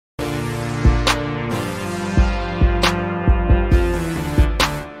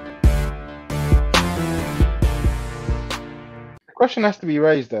question has to be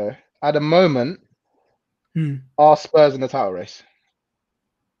raised though. At the moment, are Spurs in the title race?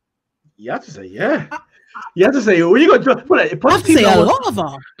 You have to say yeah. You have to say well, you got. Well, if I have to say a lot of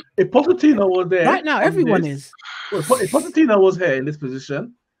them. If Pochettino was there right now, everyone is. Well, if Pochettino was here in this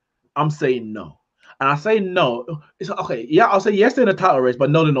position, I'm saying no. And I say no. It's okay. Yeah, I'll say yes, they're in the title race,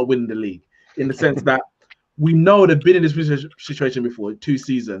 but no, they're not winning the league. In the sense that we know they've been in this situation before, 2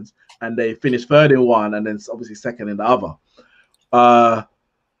 seasons, and they finished third in one, and then obviously second in the other.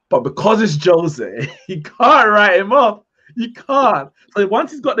 But because it's Jose, you can't write him off. You can't. So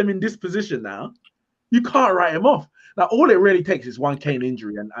once he's got them in this position now, you can't write him off. Now, all it really takes is one Kane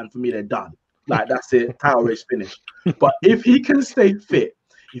injury, and for me, they're done. Like, that's it. Title race finished. But if he can stay fit,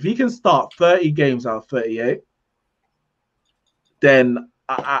 if he can start 30 games out of 38, then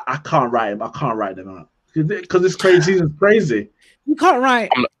I can't write him. I can't write them out because this crazy season's crazy. You can't write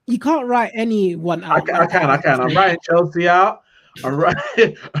anyone out. I can. I'm writing Chelsea out. I'm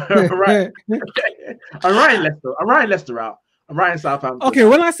writing Leicester. I'm writing Leicester out. I'm writing Southampton. Okay,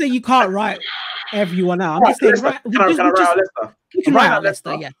 when I say you can't write everyone out, I'm just saying Can I write out Leicester? You can write out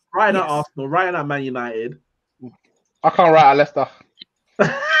Leicester, yeah. Writing out Arsenal, writing out Man United. I can't write out Leicester.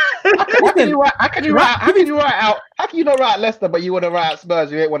 How can you not write Leicester, but you want to write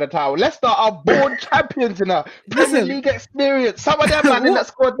Spurs? You ain't won a title. Leicester are born champions, you know. Premier League experience. Some of them man in that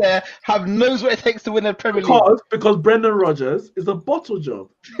squad there knows what it takes to win a Premier League. Because Brendan Rodgers is a bottle job.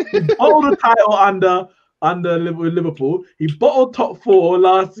 He bottled the title under Liverpool. He bottled top 4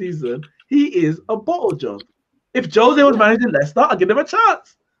 last season. He is a bottle job. If Jose was managing Leicester, I'd give him a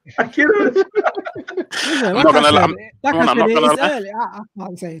chance. I can't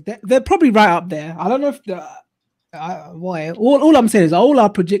say they're probably right up there. I don't know if why. All I'm saying is all our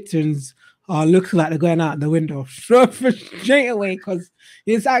predictions are looking like they're going out the window straight away because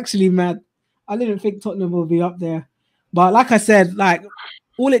it's actually mad. I didn't think Tottenham will be up there, but like I said, like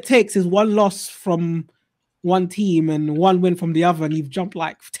all it takes is one loss from one team and one win from the other, and you've jumped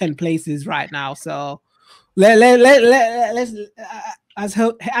like 10 places right now. So let's. As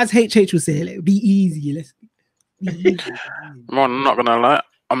HH would say, be easy. Let's be easy. I'm not gonna lie.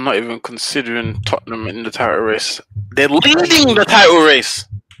 I'm not even considering Tottenham in the title race. They're leading the title race.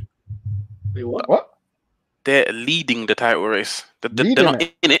 Wait, what? They're leading the title race. They're not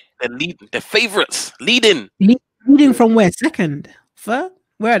in it. They're leading. They're favourites. Leading from where? Second? Third?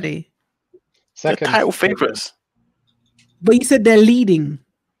 Where are they? Second. They're title favourites. But you said they're leading.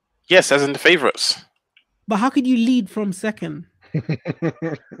 Yes, as in the favourites. But how could you lead from second? Let's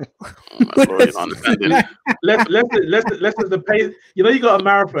the pace. You know, you got a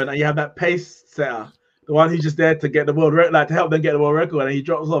marathon and you have that pace setter, the one who's just there to get the world record, like to help them get the world record, and he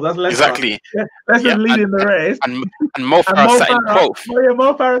drops off. That's Leicester. Exactly. Leicester's leading the race, and Mo Farah's sat in 12th.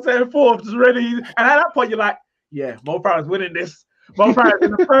 Mo Farah's sat in 4th, just ready. And at that point, you're like, yeah, Mo Farah's winning this. Mo Farah's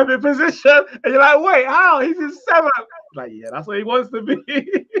in the perfect position, and you're like, wait, how? He's in 7th. Like, yeah, that's what he wants to be.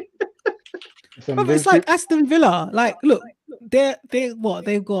 But it's like Aston Villa. Like, look, they've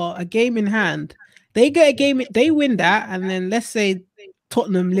got a game in hand. They get a game, they win that, and then let's say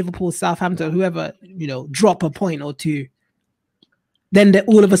Tottenham, Liverpool, Southampton, whoever, drop a point or two. Then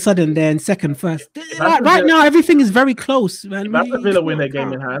all of a sudden they're in second, first. Like, right now, everything is very close, man. If Aston Villa win their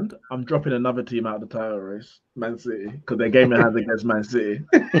game in hand, I'm dropping another team out of the title race, Man City, because their game in hand against Man City.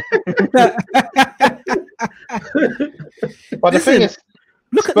 But the thing is,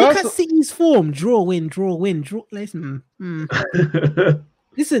 Look at City's form. Draw, win, draw, win, draw. Listen,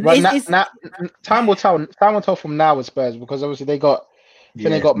 listen. Now, time will tell. Time will tell from now with Spurs, because obviously they got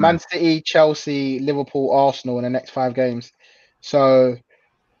Man City, Chelsea, Liverpool, Arsenal in the next 5 games. So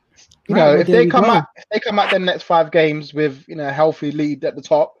if they come out the next 5 games with a healthy lead at the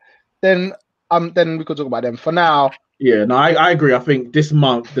top, then we could talk about them. For now, yeah, no, I agree. I think this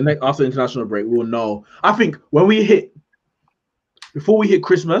month, the next after international break, we'll know. I think before we hit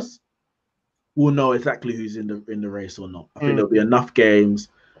Christmas, we'll know exactly who's in the race or not. I think there'll be enough games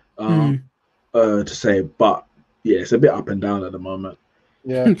to say, but yeah, it's a bit up and down at the moment.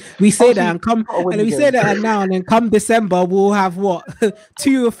 Yeah, we say that and now, and then come December we'll have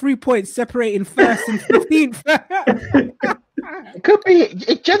 2 or 3 points separating first and 15th. It could be.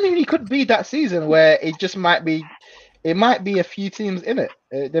 It genuinely could be that season where it just might be. It might be a few teams in it.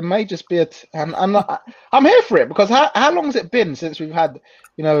 There may just be I'm here for it, because how long has it been since we've had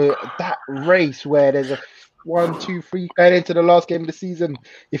that race where there's a 1, 2, 3 going into the last game of the season?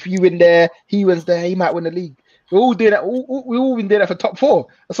 If you win there, he wins there, he might win the league. We all did that. We all been doing that for top 4.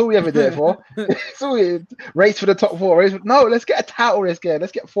 That's all we ever did it for. So we race for the top 4. No, let's get a title race game.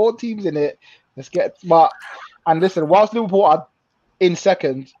 Let's get 4 teams in it. Let's get smart. And listen, whilst Liverpool are in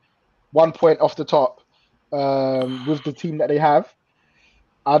second, 1 point off the top, with the team that they have.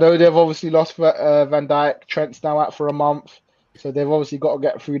 I know they've obviously lost Van Dijk. Trent's now out for a month, so they've obviously got to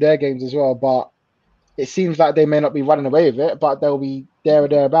get through their games as well. But it seems like they may not be running away with it, but they'll be there or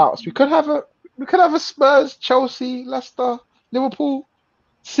thereabouts. We could have a Spurs, Chelsea, Leicester, Liverpool,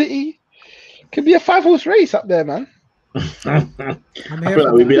 City. Could be a 5-horse race up there, man. I feel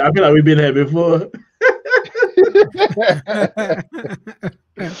like we've been here before.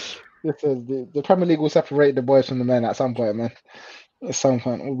 The Premier League will separate the boys from the men at some point, man. At some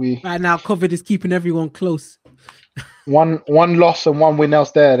point, will be right now. COVID is keeping everyone close. one loss and one win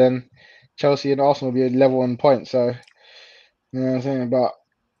else there, then Chelsea and Arsenal will be level on points. So you know what I'm saying. But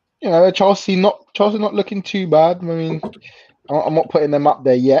you know, Chelsea not looking too bad. I mean, I'm not putting them up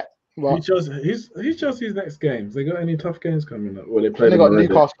there yet. But Who's Chelsea's next games? They got any tough games coming up? Well, they got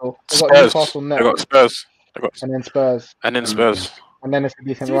Newcastle. They got Newcastle next. They got Spurs. And then Spurs. And then it's a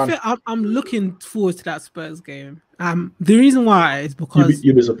decent run. I'm looking forward to that Spurs game. The reason why is because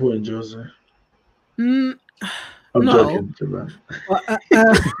you'll be supporting Jose. I'm joking, man.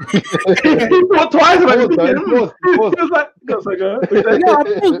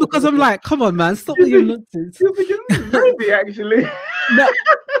 Because I'm like, come on, man, stop with your nonsense. Actually. No,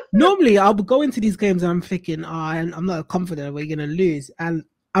 normally I'll go into these games and I'm thinking, I'm not confident we're gonna lose, and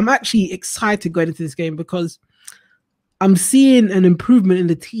I'm actually excited going into this game because I'm seeing an improvement in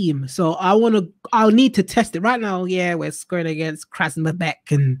the team. So I'll need to test it right now. Yeah, we're scoring against Krasnodar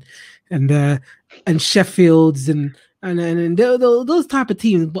and Sheffields and those type of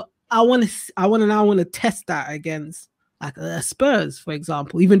teams. But I want to test that against like Spurs, for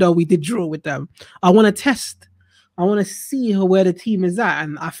example. Even though we did draw with them, I want to see where the team is at,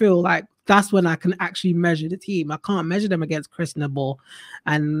 and I feel like that's when I can actually measure the team. I can't measure them against Krasnodar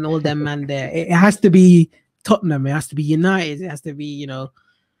and all them man there. It has to be Tottenham, it has to be United, it has to be,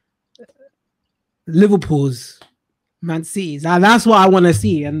 Liverpool's, Man City's. That's what I want to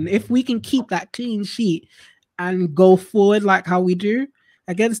see. And if we can keep that clean sheet and go forward like how we do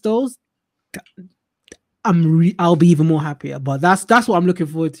against those, I'll be even more happier. But that's what I'm looking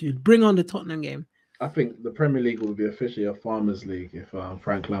forward to. Bring on the Tottenham game. I think the Premier League will be officially a Farmers League if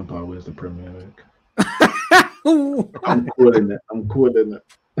Frank Lampard wins the Premier League. I'm calling it. I'm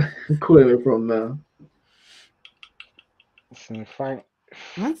calling it from now. So Frank,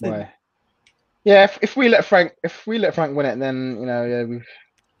 yeah. If we let Frank win it, then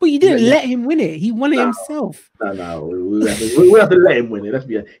But you didn't let him win it. He won it himself. No. We have to let him win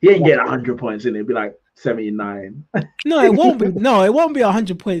it. He ain't getting 100 points in it. It'd be like 79. No, it won't be. No, it won't be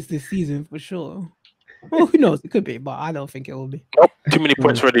 100 points this season for sure. Well, who knows? It could be, but I don't think it will be. Nope, too many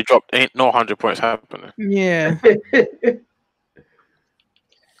points already dropped. Ain't no 100 points happening. Yeah.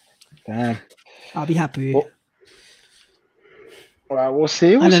 Damn. I'll be happy. Well, we'll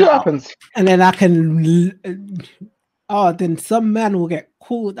see. We'll see what happens. And then I can. Then some man will get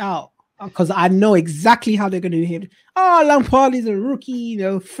called out because I know exactly how they're going to do him. Lampard is a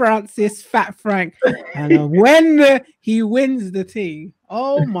rookie, Francis, Fat Frank. And when he wins the thing,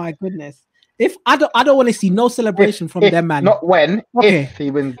 oh my goodness. If I don't want to see no celebration from them, man. Not when. Okay. If he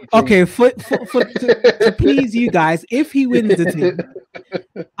wins. Okay. To please you guys, if he wins the thing,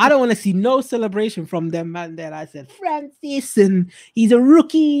 I don't want to see no celebration from them, man. That I said Francis and he's a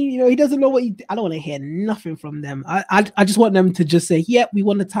rookie. He doesn't know what I don't want to hear nothing from them. I just want them to just say, "Yep, we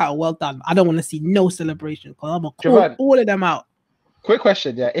won the title. Well done." I don't want to see no celebration because I'm gonna call all of them out. Quick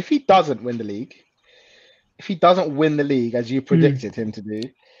question, yeah. If he doesn't win the league, as you predicted him to do.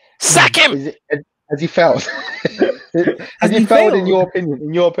 Sack him! Has he failed? Has he failed in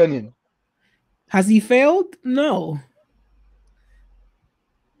your opinion? Has he failed? No.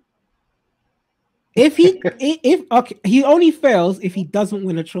 He only fails if he doesn't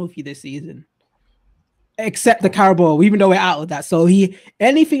win a trophy this season. Except the Carabao, even though we're out of that. So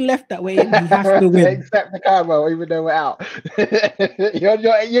anything left that way, he has to win. Except the Carabao, even though we're out.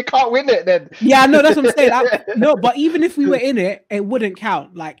 You can't win it then. Yeah, no, that's what I'm saying. No, but even if we were in it, it wouldn't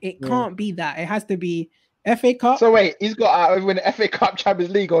count. Like, it can't be that. It has to be FA Cup. So wait, he's got to win the FA Cup,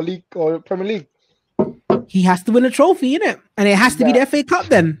 Champions League or Premier League. He has to win a trophy, innit? And it has to be the FA Cup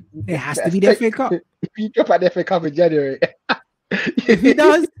then. It has to be the FA Cup. If you drop out the FA Cup in January.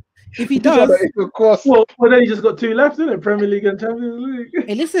 If he does, of course. Well, then he just got 2 left, isn't it? Premier League and Champions League.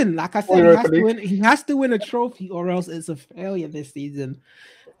 Hey, listen, like I said, he has to win a trophy, or else it's a failure this season.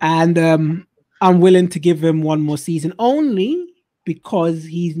 And I'm willing to give him one more season, only because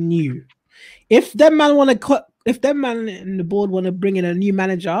he's new. If that man in the board want to bring in a new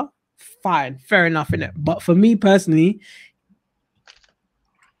manager, fine, fair enough, innit? But for me personally,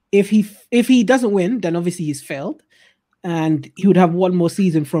 if he doesn't win, then obviously he's failed. And he would have one more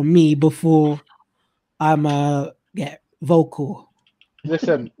season from me before I'm vocal.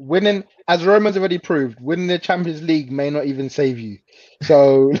 Listen, winning, as Roman's already proved, winning the Champions League may not even save you.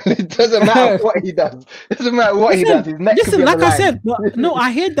 So it doesn't matter what he does. It doesn't matter what he does. His neck could be on like the I line. said, no,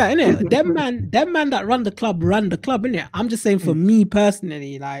 I heard that, innit? Them man that run the club, innit? I'm just saying for me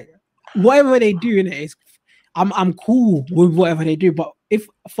personally, like whatever they do, innit, I'm cool with whatever they do. But if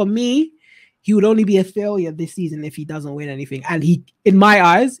for me, he would only be a failure this season if he doesn't win anything. And he, in my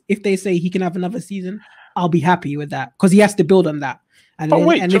eyes, if they say he can have another season, I'll be happy with that because he has to build on that. And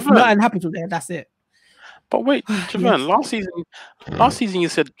if nothing happens from there, that's it. But wait, Javon, last season you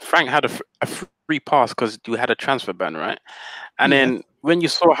said Frank had a free pass because you had a transfer ban, right? And then when you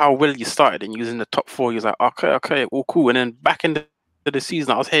saw how well you started and you was in the top 4, you was like, okay, all cool. And then back in the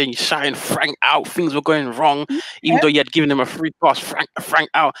season, I was hearing you shouting Frank out. Things were going wrong, even though you had given him a free pass. Frank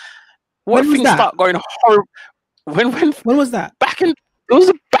out. What things start going horrible? When was that? It was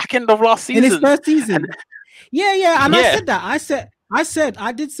the back end of last season. In his first season. Yeah. And I said that.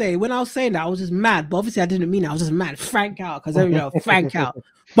 I did say when I was saying that I was just mad, but obviously I didn't mean it. I was just mad. Frank out because Frank out.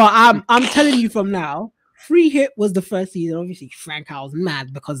 But I'm telling you from now, free hit was the first season. Obviously Frank out was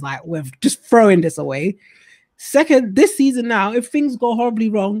mad because like we're just throwing this away. Second, this season now, if things go horribly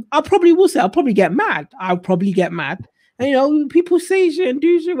wrong, I'll probably get mad. And people say shit and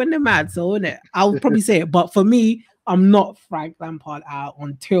do shit when they're mad. So innit, I'll probably say it. But for me, I'm not Frank Lampard out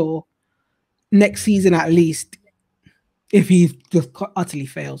until next season at least. If he just utterly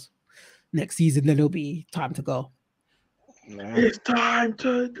fails next season, then it'll be time to go. It's time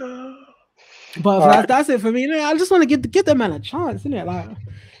to go. But that's it for me. I just want to give the man a chance, innit? Like,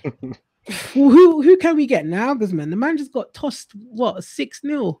 who can we get now? Because man, the man just got tossed. What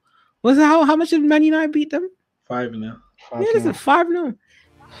 6-0? Was it how much did Man United beat them? 5-0. Yeah, this is 5-0.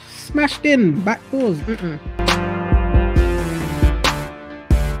 Smashed in back doors.